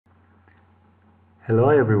Hello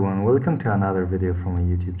everyone, welcome to another video from my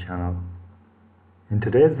YouTube channel. In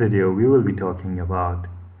today's video we will be talking about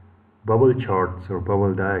bubble charts or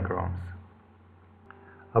bubble diagrams.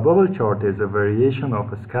 A bubble chart is a variation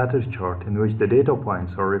of a scatter chart in which the data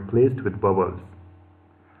points are replaced with bubbles,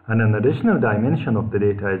 and an additional dimension of the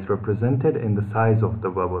data is represented in the size of the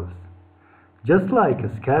bubbles. Just like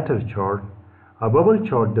a scatter chart, a bubble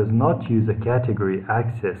chart does not use a category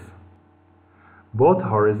axis. Both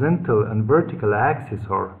horizontal and vertical axes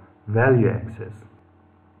are value axes.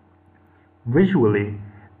 Visually,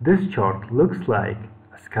 this chart looks like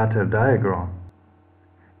a scatter diagram.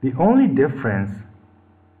 The only difference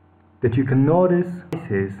that you can notice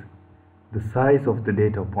is the size of the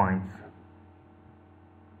data points,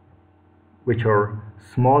 which are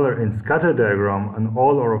smaller in scatter diagram and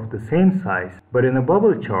all are of the same size. But in a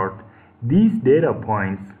bubble chart, these data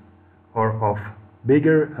points are of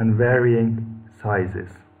bigger and varying sizes.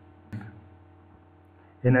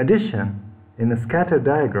 In addition, in a scatter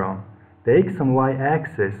diagram, the x and y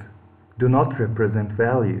axes do not represent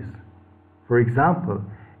values. For example,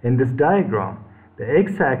 in this diagram, the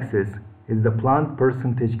x-axis is the planned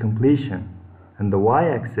percentage completion and the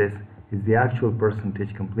y-axis is the actual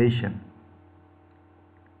percentage completion.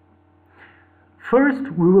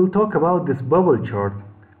 First, we will talk about this bubble chart.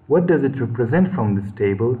 What does it represent from this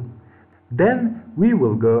table? Then we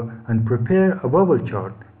will go and prepare a bubble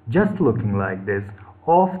chart just looking like this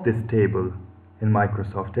off this table in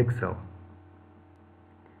Microsoft Excel.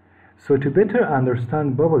 So to better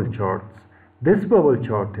understand bubble charts, this bubble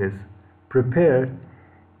chart is prepared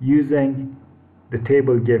using the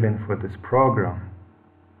table given for this program.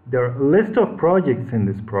 There are a list of projects in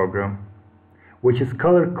this program, which is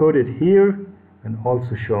color-coded here and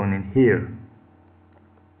also shown in here.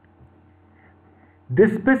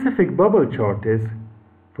 This specific bubble chart is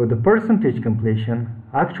for the percentage completion,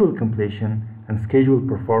 actual completion, and scheduled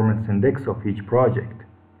performance index of each project.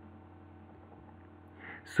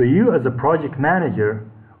 So you as a project manager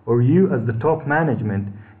or you as the top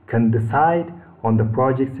management can decide on the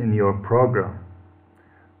projects in your program.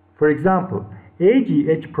 For example,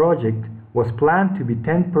 AGH project was planned to be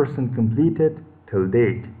 10% completed till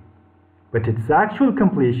date, but its actual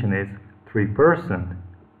completion is 3%.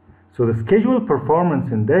 So the scheduled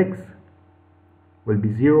performance index will be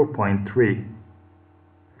 0.3.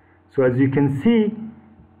 So as you can see,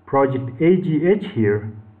 project AGH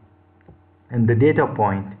here and the data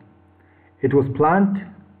point, it was planned,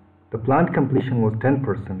 the planned completion was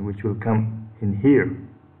 10%, which will come in here.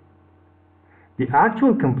 The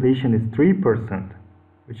actual completion is 3%,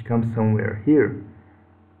 which comes somewhere here,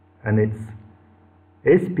 and its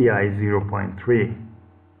SPI is 0.3.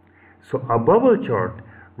 So a bubble chart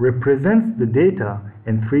represents the data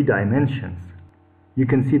in 3 dimensions. You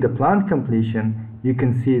can see the planned completion, you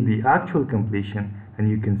can see the actual completion, and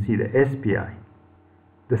you can see the SPI.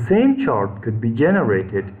 The same chart could be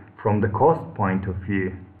generated from the cost point of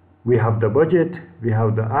view. We have the budget, we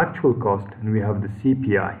have the actual cost, and we have the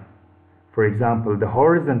CPI. For example, the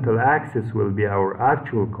horizontal axis will be our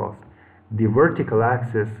actual cost. The vertical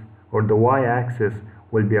axis or the y-axis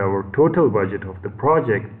will be our total budget of the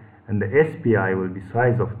project, and the SPI will be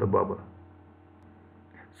size of the bubble.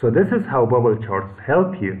 So this is how bubble charts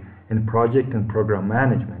help you in project and program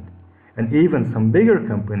management. And even some bigger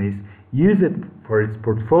companies use it for its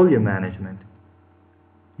portfolio management.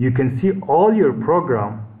 You can see all your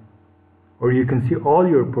program or you can see all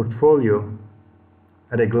your portfolio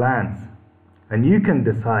at a glance, and you can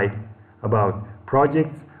decide about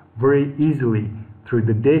projects very easily through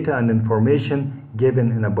the data and information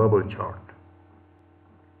given in a bubble chart.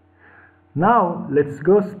 Now let's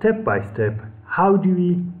go step by step. How do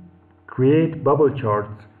we create bubble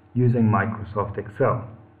charts using Microsoft Excel?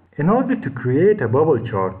 In order to create a bubble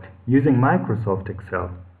chart using Microsoft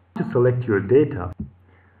Excel, to select your data.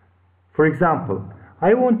 For example,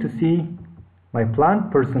 I want to see my planned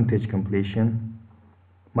percentage completion,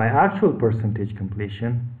 my actual percentage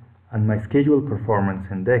completion, and my scheduled performance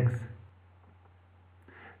index.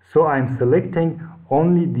 So I'm selecting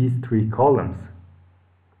only these 3 columns.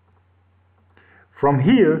 From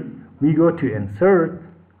here, we go to Insert,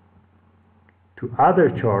 to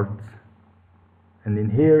Other Charts, and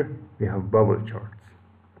in here we have Bubble Charts.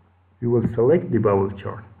 We will select the bubble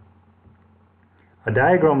chart. A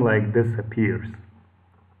diagram like this appears.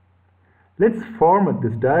 Let's format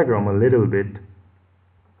this diagram a little bit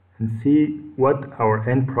and see what our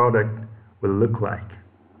end product will look like.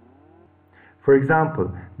 For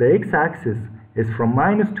example, the x-axis is from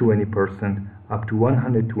 -20% up to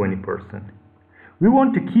 120%. We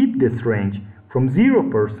want to keep this range from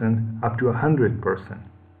 0% up to 100%.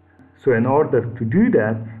 So in order to do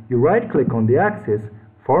that, you right click on the axis,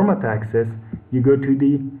 format axis, you go to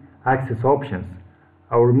the axis options.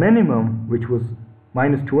 Our minimum, which was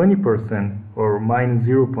minus 20% or minus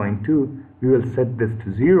 0.2, we will set this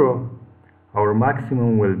to 0. Our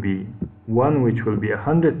maximum will be 1, which will be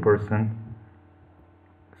 100%.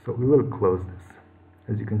 So we will close this.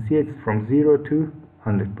 As you can see, it's from 0 to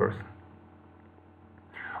 100%.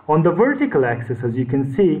 On the vertical axis, as you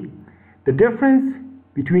can see, the difference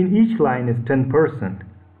between each line is 10%,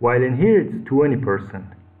 while in here it's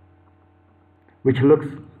 20%, which looks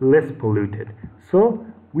less polluted. So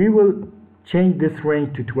we will change this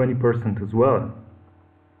range to 20% as well.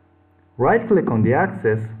 Right click on the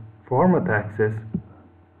axis, format axis,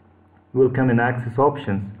 we will come in axis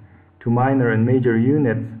options. To minor and major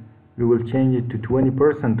units, we will change it to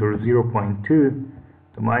 20% or 0.2.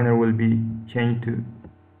 The minor will be changed to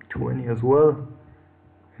 20 as well,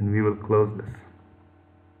 and we will close this.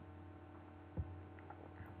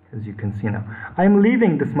 As you can see now, I'm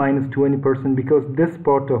leaving this minus 20% because this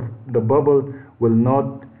part of the bubble will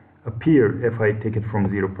not appear if I take it from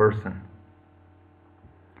 0%.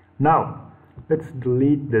 Now let's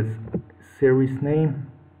delete this series name.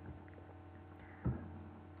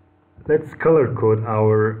 Let's color code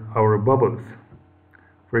our bubbles.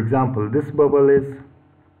 For example, this bubble is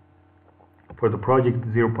for the project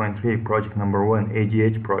 0.3, project number 1,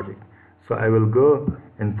 AGH project. So I will go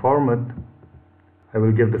in format, I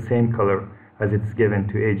will give the same color as it's given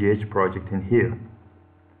to AGH project in here.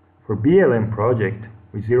 For BLM project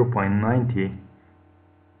with 0.90,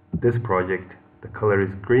 this project, the color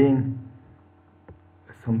is green,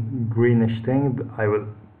 some greenish thing. I will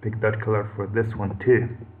pick that color for this one too.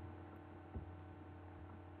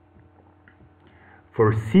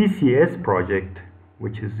 For CCS project,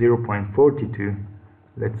 which is 0.42,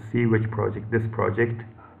 let's see which project, this project,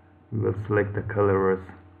 we will select the color as.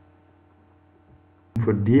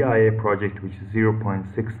 For DIA project, which is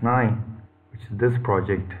 0.69, which is this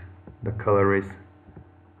project, the color is,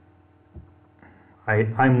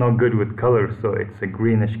 I'm not good with colors, so it's a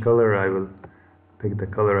greenish color. I will pick the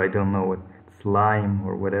color, I don't know what, it's lime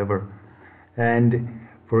or whatever. And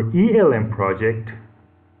for ELM project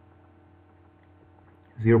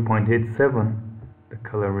 0.87, the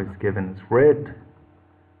color is given as red.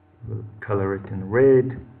 We'll color it in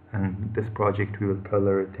red, and this project we will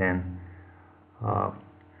color it in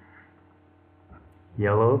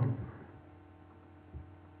yellow.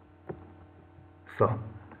 So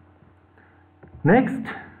next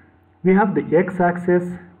we have the x-axis,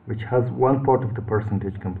 which has one part of the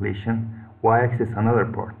percentage completion, y-axis another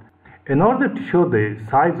part. In order to show the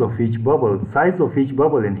size of each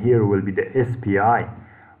bubble in here will be the SPI.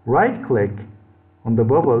 Right click on the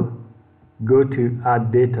bubble, go to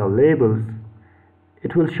add data labels.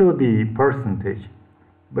 It will show the percentage,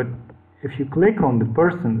 but if you click on the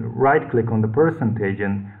right click on the percentage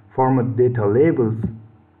and format data labels,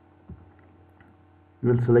 you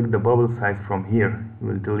will select the bubble size from here. You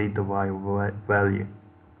will delete the Y value.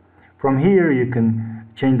 From here you can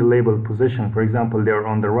change the label position. For example, they are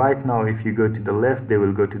on the right now. If you go to the left, they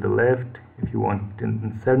will go to the left. If you want it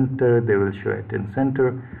in center, they will show it in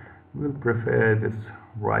center. We'll prefer this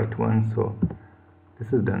right one, so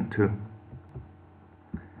this is done too.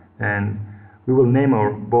 And we will name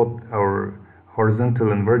both our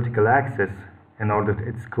horizontal and vertical axis in order that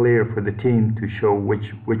it's clear for the team to show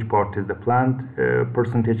which part is the planned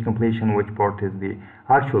percentage completion, which part is the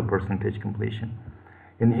actual percentage completion.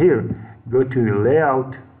 In here, go to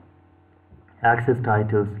layout, axis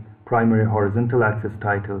titles, primary horizontal axis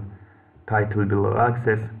title, title below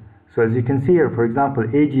axis. So as you can see here, for example,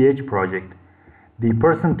 AGH project, the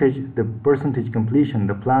percentage completion,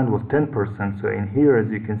 the planned was 10%. So in here,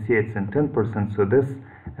 as you can see, it's in 10%. So this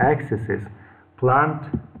axis is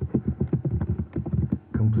planned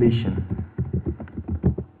completion.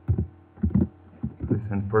 This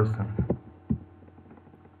in percent.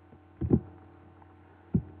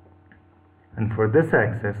 And for this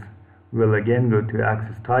axis, we'll again go to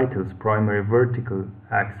axis titles, primary vertical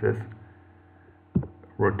axis,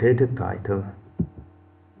 rotated title.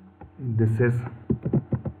 This is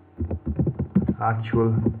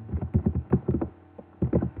actual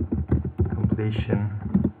completion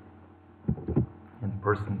in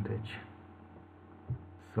percentage.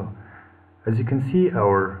 So as you can see,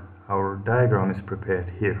 our diagram is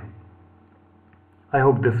prepared here. I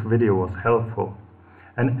hope this video was helpful.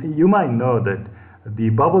 And you might know that the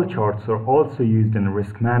bubble charts are also used in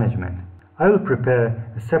risk management. I will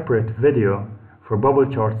prepare a separate video for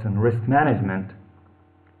bubble charts and risk management.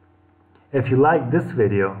 If you like this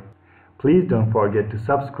video, please don't forget to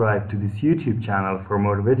subscribe to this YouTube channel for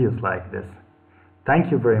more videos like this.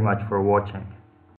 Thank you very much for watching.